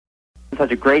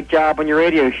Such a great job on your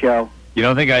radio show. You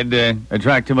don't think I'd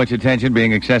attract too much attention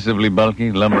being excessively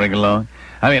bulky, lumbering along?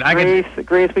 I mean,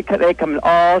 Grease, they come in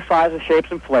all sizes,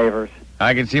 shapes, and flavors.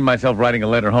 I can see myself writing a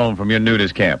letter home from your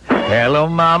nudist camp. Hello,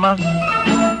 Mama.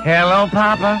 Hello,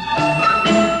 Papa.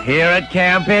 Here at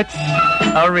camp, it's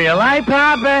a real life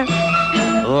papa.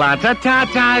 Lots of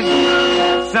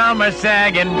tatas, some are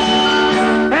sagging,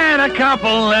 and a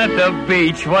couple at the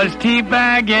beach was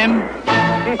teabagging.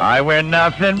 I wear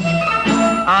nothing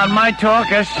on my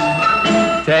torcus.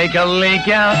 Take a leak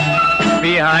out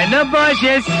behind the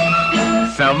bushes.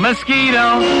 Some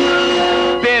mosquito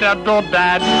bit up the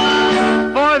dad.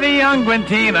 For the young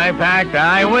Quinteen I packed,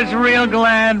 I was real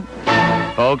glad.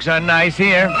 Folks are nice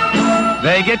here,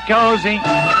 they get cozy,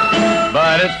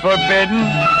 but it's forbidden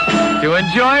to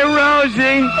enjoy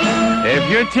Rosie.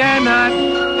 If you're 10 hot,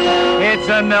 it's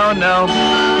a no-no.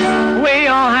 We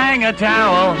all hang a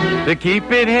towel to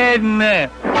keep it hidden.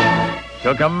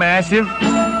 Took a massive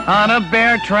on a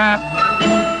bear trap.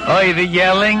 Oh, the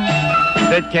yelling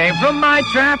that came from my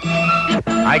trap,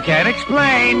 I can't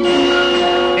explain.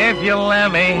 If you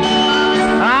let me,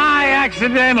 I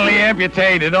accidentally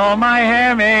amputated all my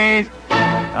hammies.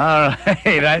 All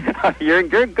right. You're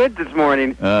good this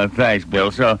morning. Thanks,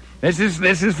 Bill. So this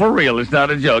is for real. It's not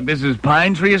a joke. This is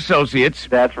Pine Tree Associates.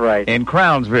 That's right. In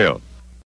Crownsville.